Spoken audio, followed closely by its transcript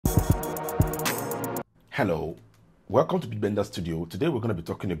Hello, welcome to Big Studio. Today we're going to be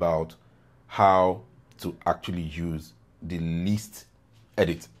talking about how to actually use the list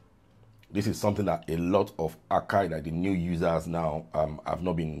edit. This is something that a lot of Akai, like the new users now, have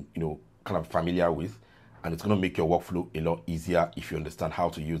not been, kind of familiar with, and it's going to make your workflow a lot easier if you understand how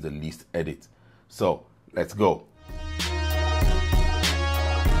to use the list edit. So let's go.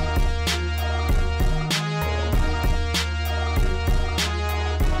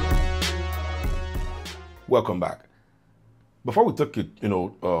 Welcome back. Before we take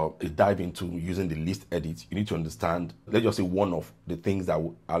a dive into using the list edit, you need to understand, let's just say one of the things that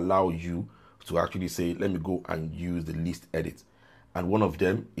will allow you to actually say, let me go and use the list edit. And one of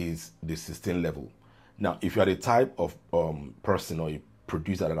them is the system level. Now, if you are the type of person or a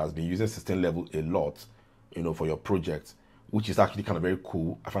producer that has been using system level a lot, for your project, which is actually kind of very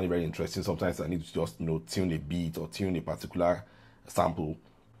cool. I find it very interesting. Sometimes I need to just, tune a beat or tune a particular sample.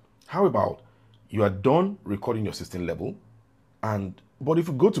 How about you are done recording your system level, but if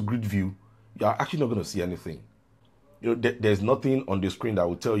you go to grid view, you are actually not going to see anything. There's nothing on the screen that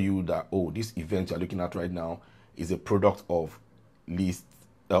will tell you that, oh, this event you're looking at right now is a product of list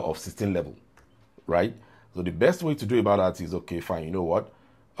of system level, right? So the best way to do about that is, okay, fine, you know what?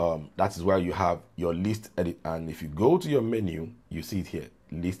 That is where you have your list edit, and if you go to your menu, you see it here,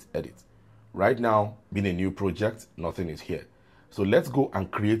 list edit. Right now, being a new project, nothing is here. So let's go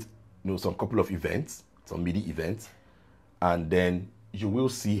and create some couple of events, some MIDI events, and then you will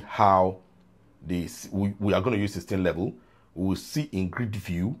see how we are going to use system level. We will see in grid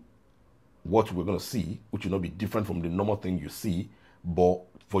view what we're going to see, which will not be different from the normal thing you see, but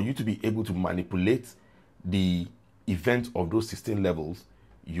for you to be able to manipulate the event of those system levels,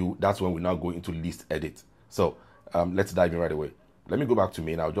 that's when we now go into list edit. So let's dive in right away. Let me go back to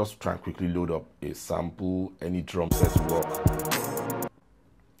main. I'll just try and quickly load up a sample. Any drum set will work.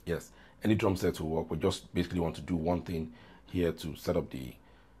 Yes, any drum set will work. We just basically want to do one thing here to set up the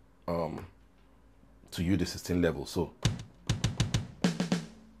to use the system level. So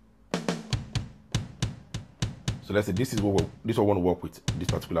let's say this is what I want to work with, this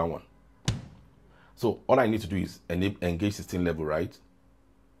particular one. So all I need to do is engage system level, right?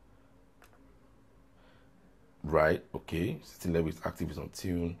 Right, okay. System level is active, is on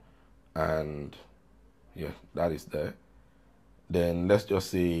tune, and yeah, that is there. Then let's just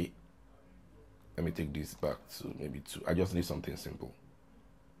say, let me take this back to maybe 2. I just need something simple.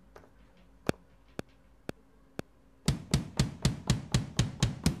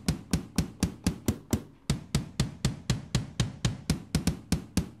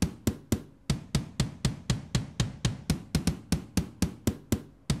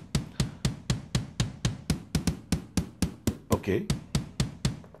 Okay,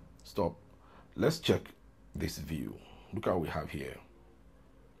 stop. Let's check this view. Look at what we have here.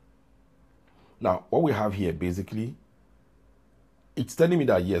 Now, what we have here, basically, it's telling me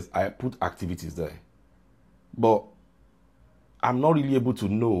that, yes, I put activities there, but I'm not really able to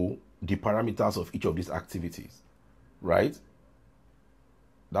know the parameters of each of these activities, right?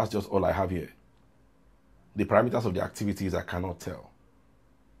 That's just all I have here. The parameters of the activities, I cannot tell,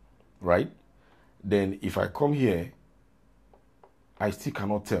 right? Then if I come here, I still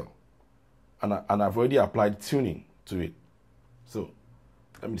cannot tell. And I've already applied tuning to it. So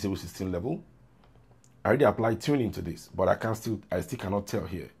let me disable system level. I already applied tuning to this, but I still cannot tell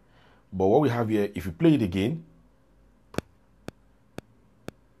here. But what we have here, if you play it again,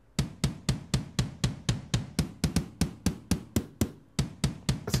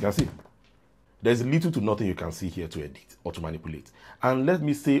 as you can see, there's little to nothing you can see here to edit or to manipulate. And let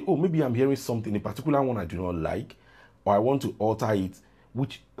me say, oh, maybe I'm hearing something, a particular one I do not like, or I want to alter it,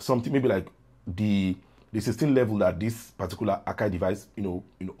 which something maybe like the system level that this particular Akai device,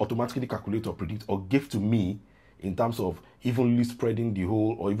 automatically calculate or predict or give to me in terms of evenly spreading the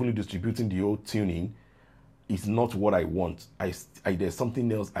whole or evenly distributing the whole tuning is not what I want. There's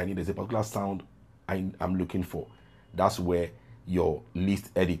something else I need. There's a particular sound I'm looking for. That's where your list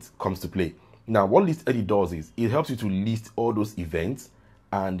edit comes to play. Now, what list edit does is it helps you to list all those events,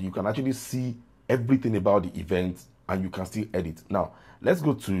 and you can actually see everything about the event, and you can still edit. Now, let's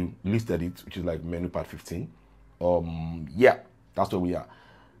go to list edit, which is like menu pad 15. Yeah, that's where we are.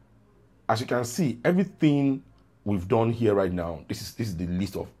 As you can see, everything we've done here right now, this is the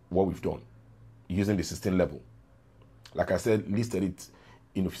list of what we've done using the system level. Like I said, list edit,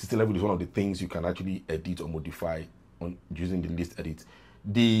 system level is one of the things you can actually edit or modify on using the list edit.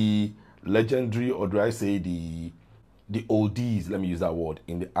 The legendary, or do I say the oldies, let me use that word,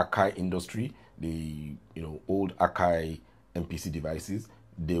 in the Akai industry, the old Akai MPC devices,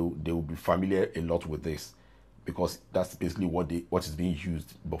 they will be familiar a lot with this. because that's basically what is being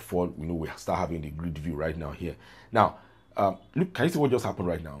used before we start having the grid view right now here. Now, look, can you see what just happened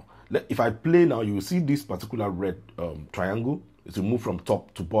right now? If I play now, you will see this particular red triangle is to move from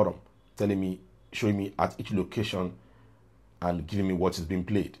top to bottom, showing me at each location and giving me what is being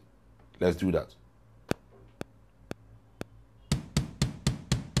played. Let's do that.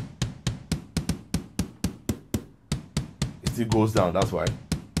 It still goes down, that's why.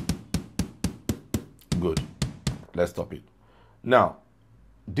 Good. Let's stop it. Now,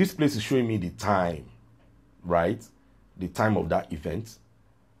 this place is showing me the time, right? The time of that event.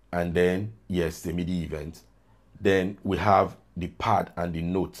 And then, yes, the MIDI event. Then we have the pad and the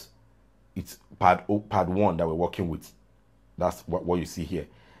note. It's pad 1 that we're working with. That's what you see here.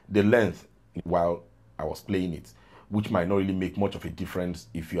 The length while I was playing it, which might not really make much of a difference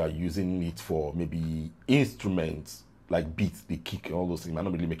if you are using it for maybe instruments like beats, the kick, and all those things. Might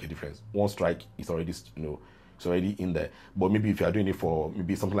not really make a difference. One strike is already, it's already in there. But maybe if you are doing it for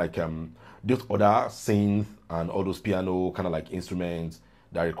maybe something like those other synth and all those piano kind of like instruments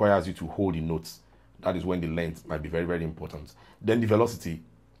that requires you to hold the notes, that is when the length might be very, very important. Then the velocity,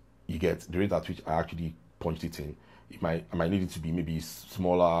 you get the rate at which I actually punched it in. I might need it to be maybe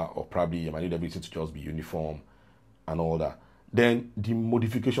smaller, or probably I might need everything to just be uniform and all that. Then the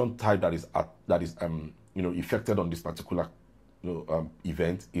modification type that is affected on this particular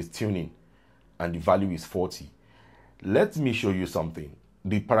event is tuning, and the value is 40. Let me show you something.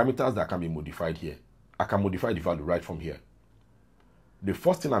 The parameters that can be modified here, I can modify the value right from here. The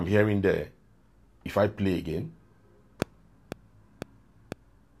first thing I'm hearing there, if I play again,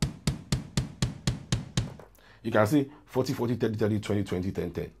 you can see 40, 40, 30, 30, 20, 20,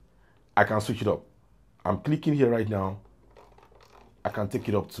 10, 10. I can switch it up. I'm clicking here right now. I can take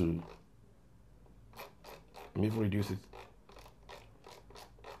it up to, maybe reduce it.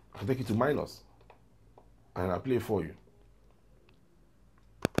 I can take it to minus, and I'll play it for you.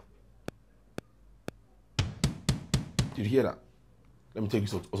 Did you hear that? Let me take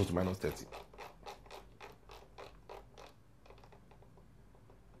this also to minus 30.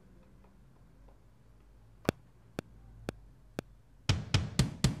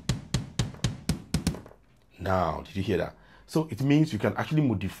 Now, did you hear that? So it means you can actually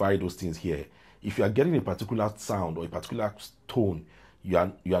modify those things here. If you are getting a particular sound or a particular tone you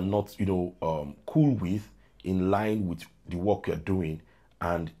are not cool with, in line with the work you're doing,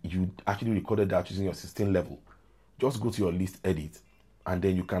 and you actually recorded that using your 16 level, just go to your list edit, and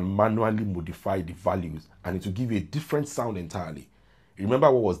then you can manually modify the values, and it will give you a different sound entirely.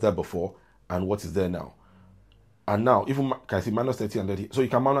 Remember what was there before and what is there now. And now, even can I see minus 30 and 30? So you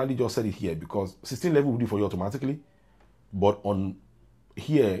can manually just set it here, because 16 level will do for you automatically. But on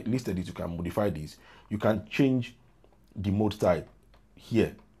here, list edit, you can modify this. You can change the mode type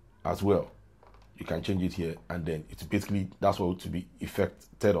here as well. You can change it here, and then it's basically, that's what to be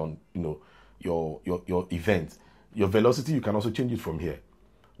affected on your event. Your velocity, you can also change it from here.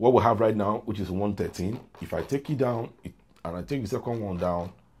 What we have right now, which is 113, if I take it down, and I take the second one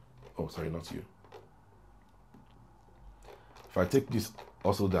down, oh sorry, not you. If I take this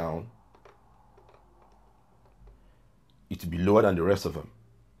also down, it will be lower than the rest of them.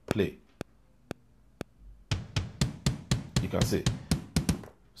 Play. You can see.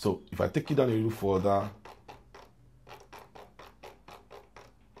 So if I take it down a little further,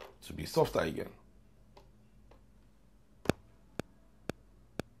 to be softer again.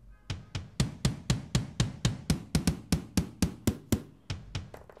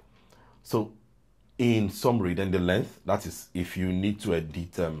 So in summary, then the length, that is if you need to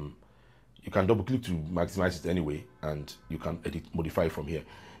edit, you can double click to maximize it anyway, and you can modify it from here.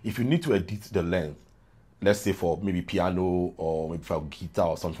 If you need to edit the length, let's say for maybe piano or maybe for guitar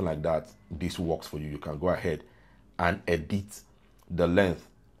or something like that, this works for you. You can go ahead and edit the length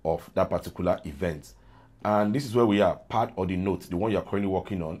of that particular event. And this is where we are, part or the note, the one you're currently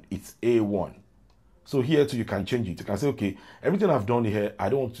working on, it's A1. So here too, you can change it. You can say, okay, everything I've done here, I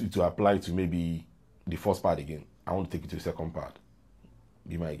don't want it to apply to maybe the first part again. I want to take it to the second part.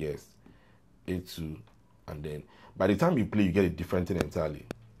 Be my guest. A2, and then by the time you play, you get a different thing entirely.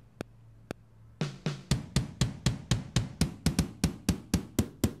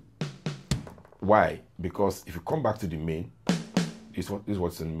 Why? Because if you come back to the main, this is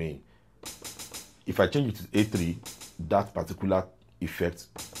what's in main. If I change it to A3, that particular effect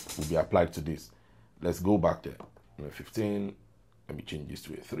will be applied to this. Let's go back there. 15. Let me change this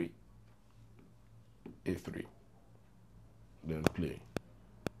to A3. A3. Then play.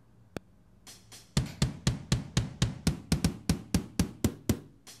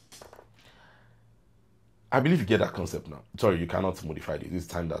 I believe you get that concept now. Sorry, you cannot modify this. This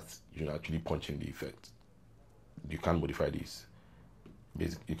time that you're actually punching the effect. you can't modify this.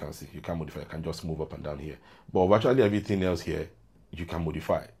 Basically, you can see you can modify. You can just move up and down here, but virtually everything else here you can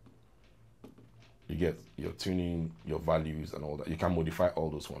modify. You get your tuning, your values, and all that. You can modify all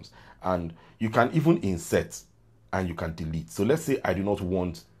those ones, and you can even insert and you can delete. So let's say I do not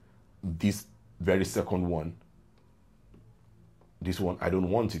want this very second one. This one, I don't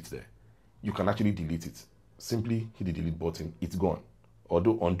want it there. You can actually delete it. Simply hit the delete button. It's gone.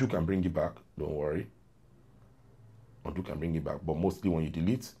 Although undo can bring it back. Don't worry. Undo can bring it back. But mostly when you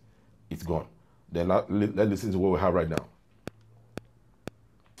delete, it's gone. Then let's listen to what we have right now.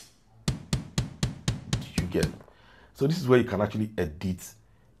 You get it? So this is where you can actually edit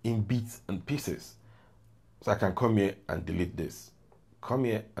in bits and pieces. So I can come here and delete this. Come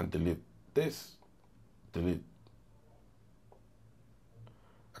here and delete this. Delete.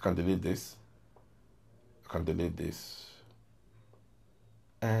 I can delete this. I can delete this.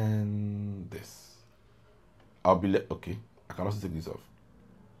 And this. I'll be left. Okay. I can also take this off.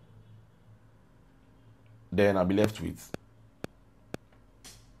 Then I'll be left with.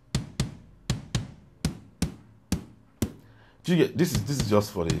 Do you get this? Is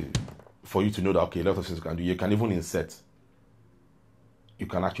just for you to know that okay, a lot of things you can do. You can even insert. You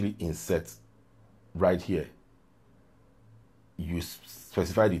can actually insert right here. You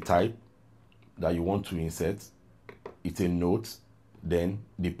specify the type that you want to insert. It's a note, then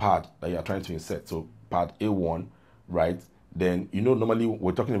the pad that you are trying to insert. So pad A1, right? Then normally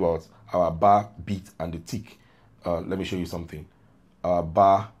we're talking about our bar, beat, and the tick. Let me show you something.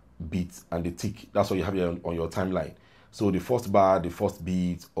 Bar, beat, and the tick. That's what you have here on your timeline. So the first bar, the first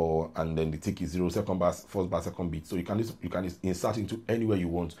beat, and then the tick is 0, second bar, first bar, second beat. So you can insert into anywhere you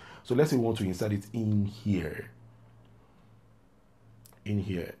want. So let's say you want to insert it in here. In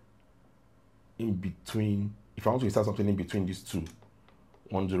here. In between. If I want to insert something in between these two,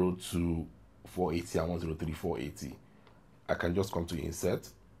 102 480 and 103 480, I can just come to insert.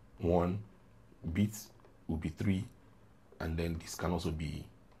 1 beat will be 3, and then this can also be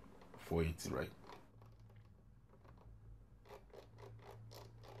 480, right?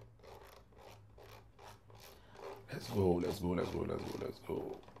 Let's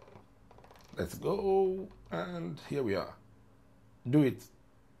go. And here we are. Do it.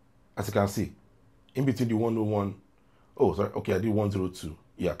 As you can see, in between the 101, oh, sorry, okay, I did 102.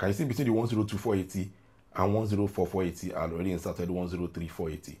 Yeah, can you see between the 102 480 and 104 480, I already inserted 103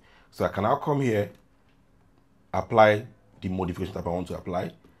 480. So I can now come here, apply the modification type I want to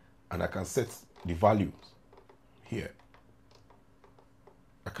apply, and I can set the values here.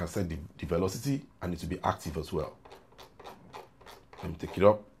 I can set the velocity, and it will be active as well. Let me take it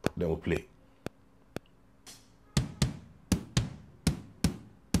up, then we'll play.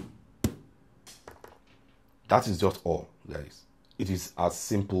 That is just all, guys. It is as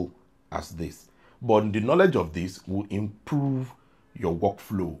simple as this. But the knowledge of this will improve your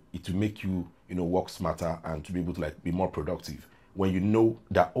workflow. It will make you, work smarter and to be able to be more productive. When you know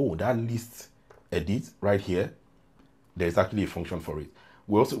that, oh, that list edit right here, there's actually a function for it.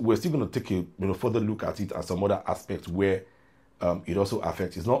 We're still going to take a further look at it and some other aspects where it also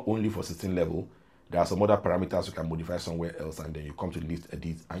affects. It's not only for system level. There are some other parameters you can modify somewhere else, and then you come to list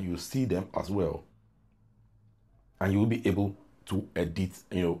edit and you see them as well. And you will be able to edit,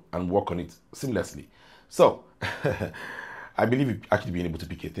 and work on it seamlessly. So I believe you've actually been able to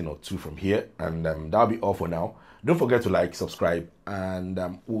pick a thing or two from here, and that'll be all for now. Don't forget to like, subscribe, and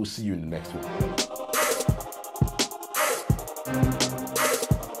we'll see you in the next one.